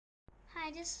Hi,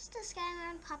 this is the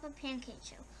Skyler and Papa Pancake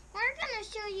show. We're going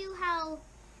to show you how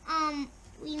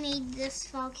we made this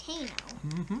volcano.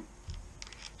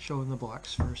 Show them the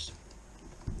blocks first.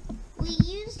 We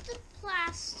used the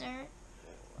plaster.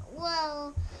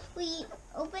 Well, we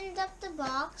opened up the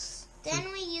box,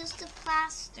 then we used the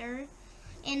plaster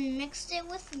and mixed it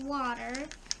with water,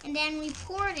 and then we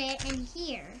poured it in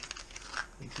here.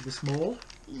 Into this mold.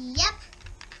 Yep.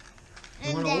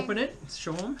 You want to open it?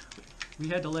 Show them. We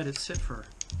had to let it sit for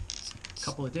a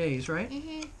couple of days, right?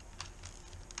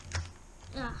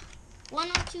 1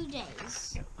 or 2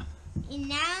 days. Yep. And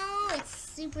now it's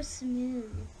super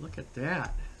smooth. Look at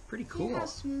that. Pretty cool. Look how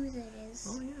smooth it is.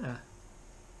 Oh yeah.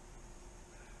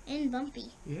 And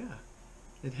bumpy. Yeah.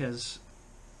 It has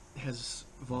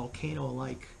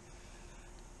volcano-like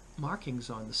markings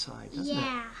on the side, doesn't it?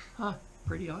 Yeah. Huh.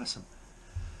 Pretty awesome.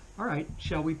 All right.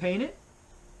 Shall we paint it?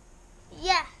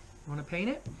 Yeah. Want to paint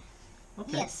it?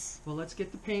 Okay. Yes. Well, let's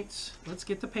get the paints. Let's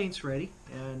get the paints ready,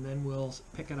 and then we'll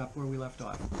pick it up where we left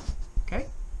off. Okay?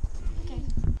 Okay.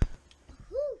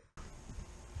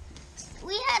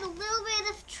 We had a little bit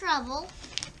of trouble.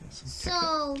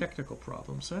 Some technical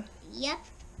problems, huh? Yep.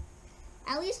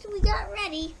 At least we got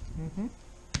ready.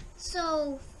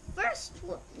 So first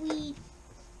we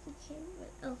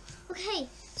okay.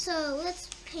 So let's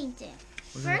paint it.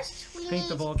 First we paint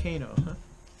the volcano, huh?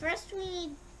 First we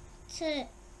need to.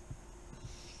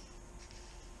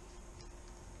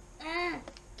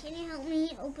 Can you help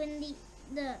me open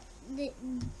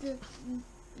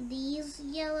these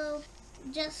yellow?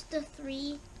 Just the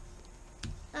 3.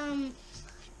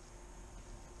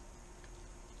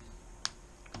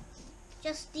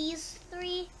 Just these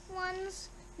 3 ones,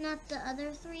 not the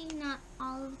other 3, not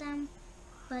all of them,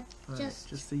 but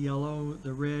just the yellow,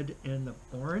 the red, and the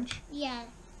orange. Yeah,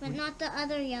 but not the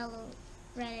other yellow,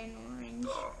 red, and orange.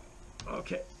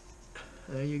 Okay,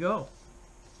 there you go.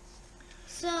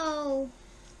 So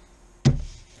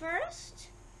first,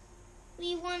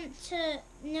 we want to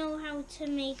know how to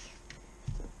make.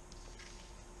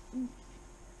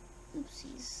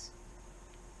 Oopsies.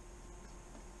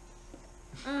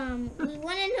 We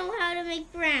want to know how to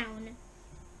make brown.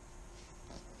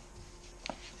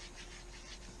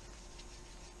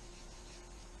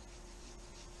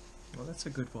 Well, that's a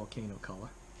good volcano color.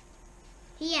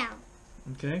 Yeah.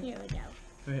 Okay. Here we go.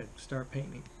 Go ahead, start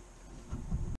painting.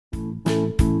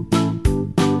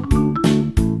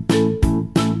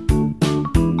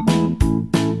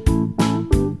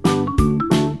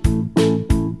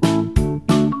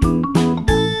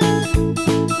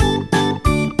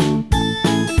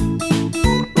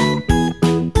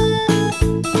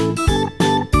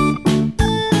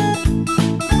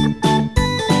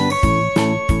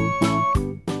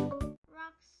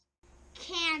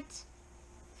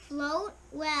 Float?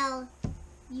 Well,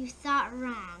 you thought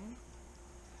wrong.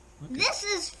 This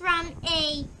is from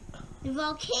a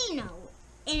volcano,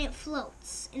 and it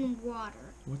floats in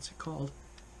water. What's it called?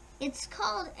 It's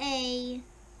called a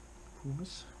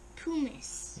Pumice?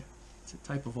 pumice. Yeah. It's a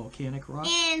type of volcanic rock.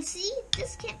 And see,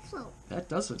 this can't float. That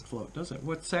doesn't float, does it?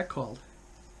 What's that called?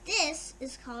 This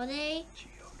is called a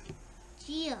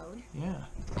geode. Yeah.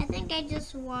 I think I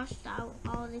just washed out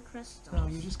all the crystals. No,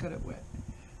 you just got it wet.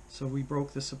 So we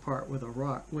broke this apart with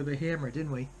a hammer,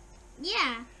 didn't we?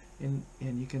 Yeah. And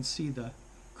you can see the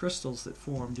crystals that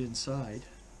formed inside.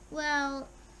 Well,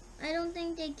 I don't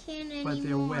think they can anymore. But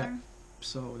they're wet,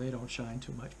 so they don't shine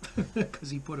too much because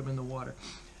he put them in the water.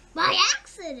 By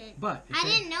accident. But I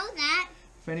didn't know that.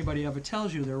 If anybody ever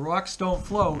tells you that rocks don't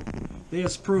float,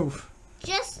 there's proof.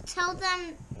 Just tell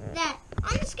them that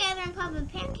on the Skyler and Papa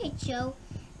Pancake show,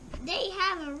 they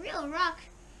have a real rock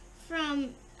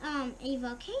from a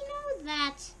volcano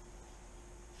that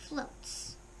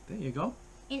floats. There you go.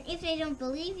 And if they don't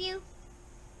believe you,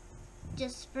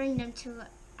 just bring them to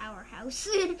our house.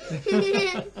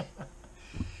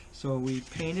 So we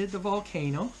painted the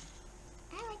volcano.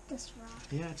 I like this rock.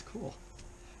 Yeah, it's cool.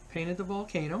 Painted the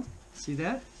volcano. See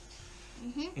that?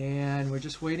 Mm-hmm. And we're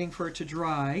just waiting for it to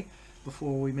dry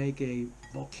before we make a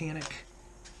volcanic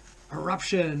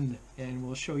eruption. And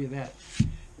we'll show you that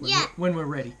when we're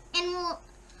ready.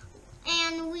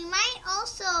 And we might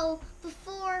also,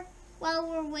 while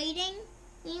we're waiting,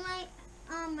 we might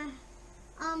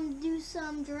do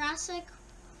some Jurassic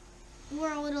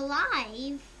World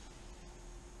Alive.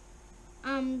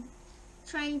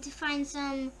 Trying to find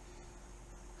some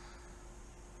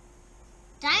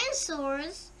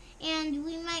dinosaurs, and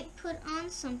we might put on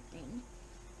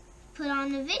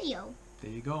a video.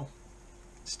 There you go.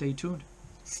 Stay tuned.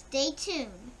 Stay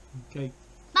tuned. Okay.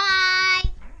 Bye.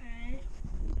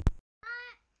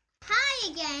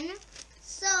 Hi again.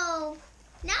 So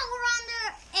now we're on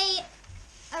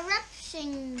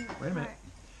mixing Wait a minute.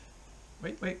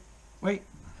 part. Wait.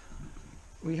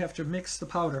 We have to mix the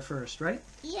powder first, right?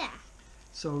 Yeah.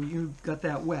 So you got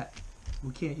that wet.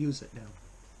 We can't use it now.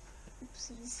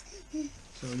 Oopsies.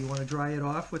 So you want to dry it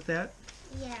off with that?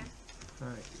 Yeah. All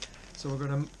right. So we're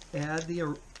going to add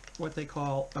the what they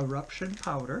call eruption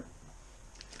powder,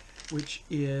 which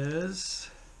is...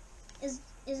 Is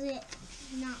it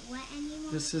not wet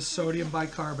anymore? This is sodium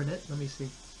bicarbonate. Let me see.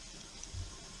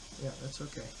 Yeah, that's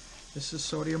okay. This is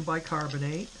sodium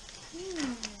bicarbonate.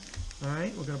 All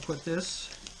right, we're going to put this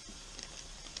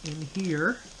in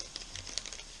here,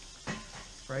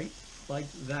 right, like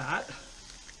that.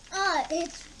 Oh,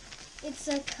 it's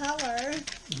a color.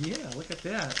 Yeah, look at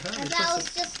that. Huh? I thought it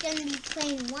was just going to be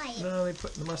plain white. No,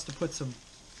 they must have put some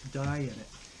dye in it.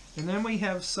 And then we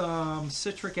have some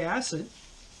citric acid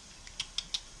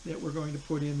that we're going to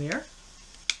put in there.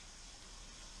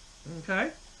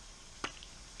 Okay.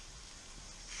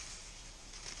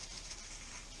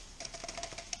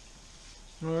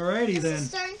 Alrighty then. It's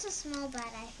starting to smell bad,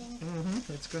 I think.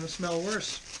 It's going to smell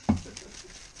worse.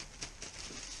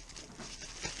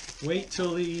 Wait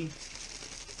till the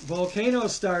volcano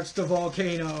starts to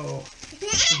volcano.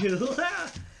 Volcano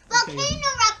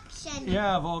eruption.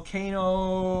 Yeah,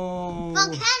 volcano.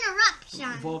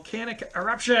 Volcanic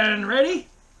eruption. Ready?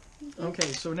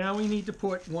 Okay, so now we need to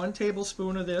put 1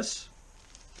 tablespoon of this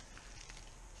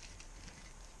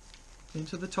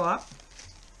into the top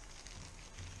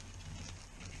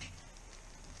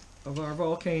of our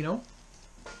volcano.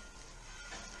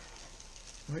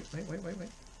 Wait.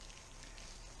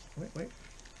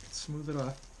 Smooth it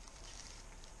off.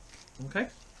 Okay.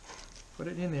 Put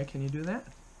it in there. Can you do that?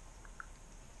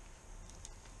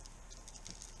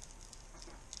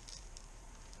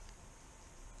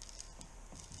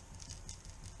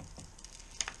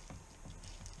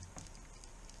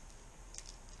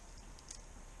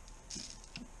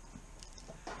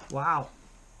 Wow.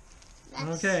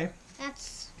 Okay.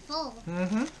 That's full.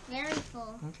 Very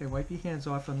full. Okay, wipe your hands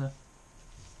off on the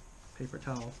paper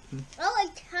towel. Oh,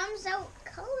 it comes out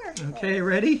colorful. Okay,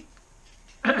 ready?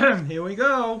 Here we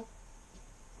go.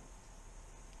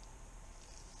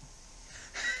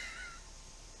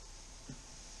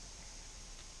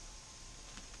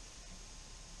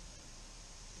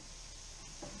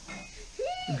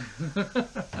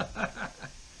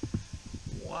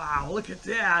 Wow, look at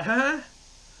that, huh?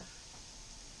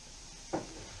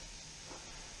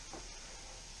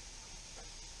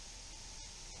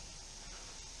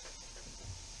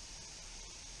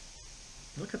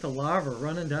 Look at the lava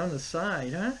running down the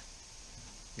side, huh?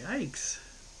 Yikes.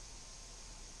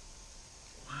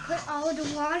 Wow. Put all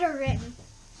the water in.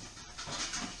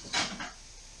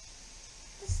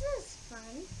 This is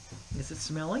fun. Is it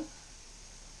smelling?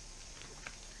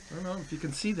 I don't know if you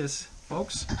can see this,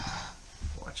 folks.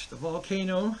 Watch the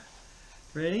volcano.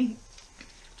 Ready?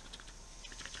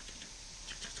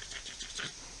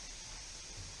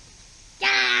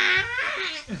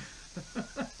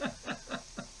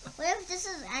 What if this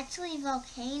is actually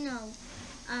volcano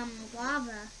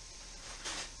lava?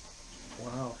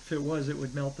 Wow, if it was, it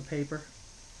would melt the paper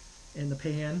and the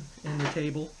pan and the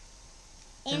table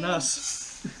and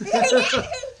us.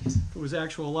 If it was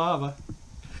actual lava,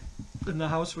 then the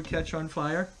house would catch on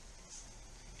fire.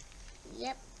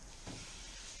 Yep.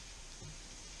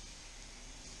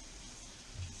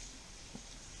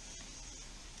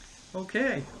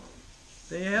 Okay,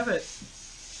 there you have it.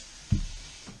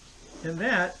 And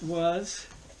that was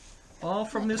all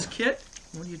from this kit.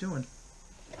 What are you doing?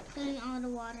 Putting all the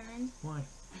water in. Why?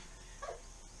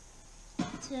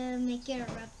 To make it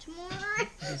erupt more.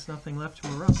 There's nothing left to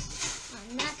erupt. Oh,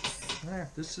 nuts. There,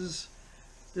 this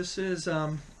is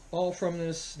all from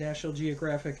this National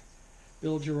Geographic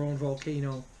Build Your Own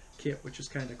Volcano kit, which is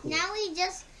kind of cool. Now we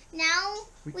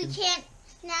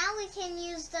can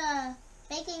use the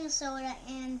baking soda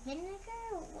and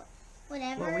vinegar,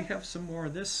 whatever. Well, we have some more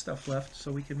of this stuff left,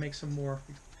 so we can make some more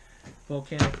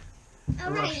volcanic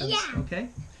eruptions. Yeah. Okay,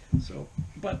 so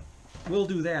but we'll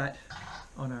do that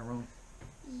on our own.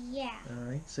 Yeah. All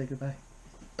right, say goodbye.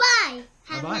 Bye.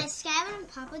 Have Bye-bye. a nice Skyler and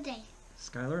Papa Day.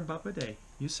 Skyler and Papa Day.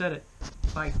 You said it.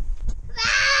 Bye.